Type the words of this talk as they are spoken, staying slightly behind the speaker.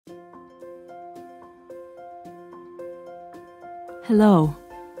Hello,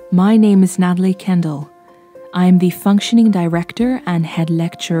 my name is Natalie Kendel. I am the Functioning Director and Head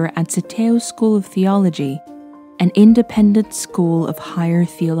Lecturer at Zeteo School of Theology, an independent school of higher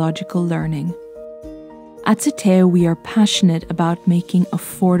theological learning. At Zeteo, we are passionate about making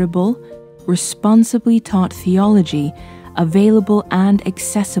affordable, responsibly taught theology available and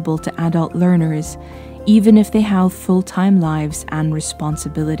accessible to adult learners, even if they have full-time lives and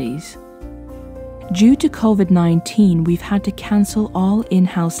responsibilities. Due to COVID-19, we've had to cancel all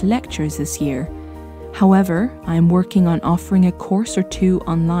in-house lectures this year. However, I am working on offering a course or two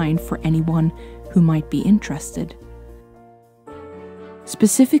online for anyone who might be interested.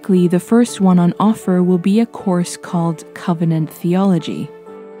 Specifically, the first one on offer will be a course called Covenant Theology.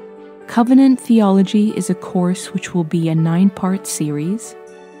 Covenant Theology is a course which will be a 9-part series.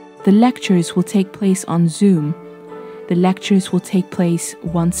 The lectures will take place on Zoom. The lectures will take place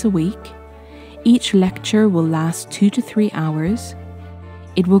once a week. Each lecture will last 2 to 3 hours.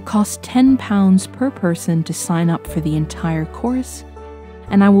 It will cost £10 per person to sign up for the entire course,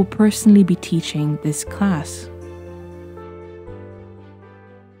 and I will personally be teaching this class.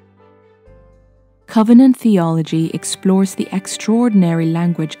 Covenant Theology explores the extraordinary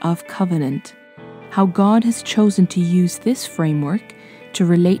language of covenant, how God has chosen to use this framework to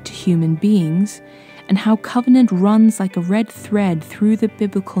relate to human beings, and how covenant runs like a red thread through the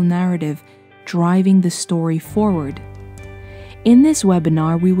biblical narrative, driving the story forward. In this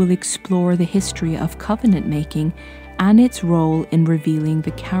webinar, we will explore the history of covenant making and its role in revealing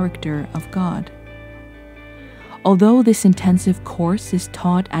the character of God. Although this intensive course is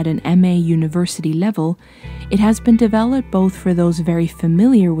taught at an MA university level, it has been developed both for those very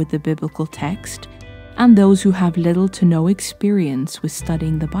familiar with the biblical text and those who have little to no experience with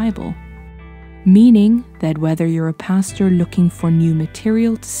studying the Bible. Meaning that whether you're a pastor looking for new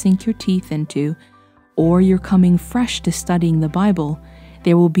material to sink your teeth into, or you're coming fresh to studying the Bible,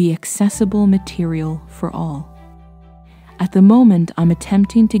 there will be accessible material for all. At the moment, I'm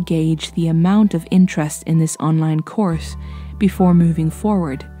attempting to gauge the amount of interest in this online course before moving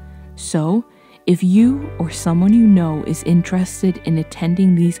forward. So, if you or someone you know is interested in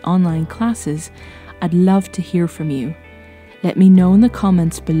attending these online classes, I'd love to hear from you. Let me know in the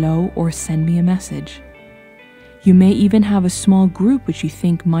comments below or send me a message. You may even have a small group which you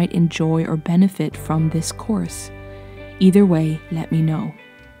think might enjoy or benefit from this course. Either way, let me know.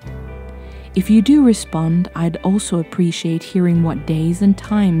 If you do respond, I'd also appreciate hearing what days and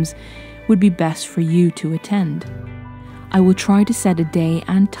times would be best for you to attend. I will try to set a day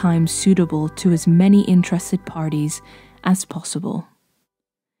and time suitable to as many interested parties as possible.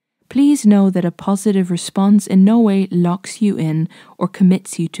 Please know that a positive response in no way locks you in or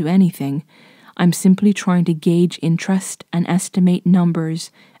commits you to anything. I'm simply trying to gauge interest and estimate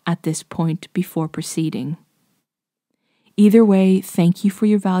numbers at this point before proceeding. Either way, thank you for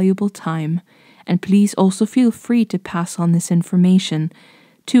your valuable time, and please also feel free to pass on this information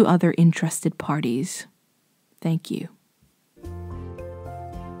to other interested parties. Thank you.